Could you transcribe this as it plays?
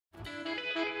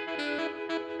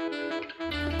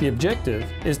The objective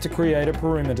is to create a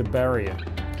perimeter barrier.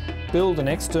 Build an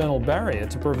external barrier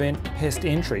to prevent pest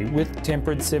entry with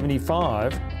Temprid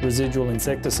 75 residual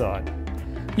insecticide.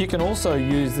 You can also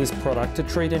use this product to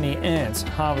treat any ants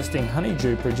harvesting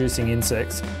honeydew producing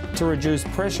insects to reduce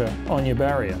pressure on your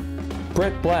barrier.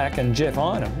 Brett Black and Jeff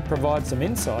Einem provide some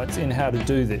insights in how to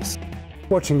do this.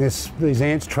 Watching these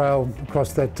ants trail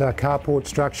across that carport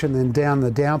structure and then down the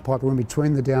downpipe, or in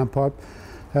between the downpipe,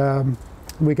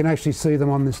 we can actually see them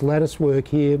on this lattice work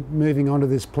here moving onto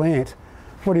this plant.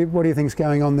 What do you think's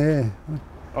going on there?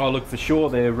 Oh, look, for sure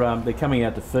they're coming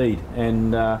out to feed,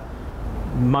 and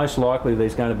most likely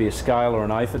there's going to be a scale or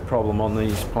an aphid problem on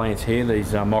these plants here,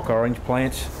 these mock orange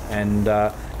plants, and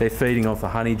they're feeding off the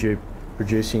honeydew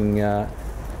producing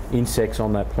insects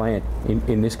on that plant.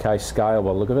 In this case, scale, by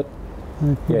the look of it.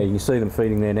 Mm-hmm. Yeah, you can see them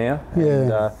feeding there now. Yeah.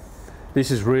 And,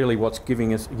 this is really what's giving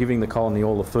the colony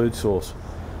all the food source,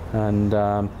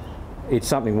 and it's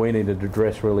something we need to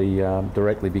address really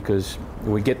directly, because if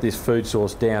we get this food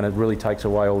source down, it really takes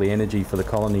away all the energy for the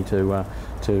colony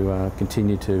to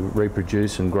continue to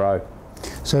reproduce and grow.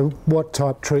 So what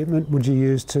type treatment would you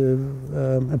use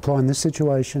to apply in this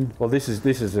situation? Well, this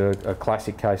is a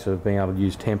classic case of being able to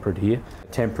use Temprid here.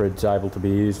 Temprid's able to be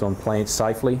used on plants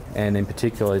safely, and in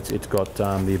particular it's got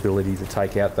the ability to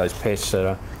take out those pests that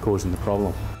are causing the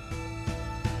problem.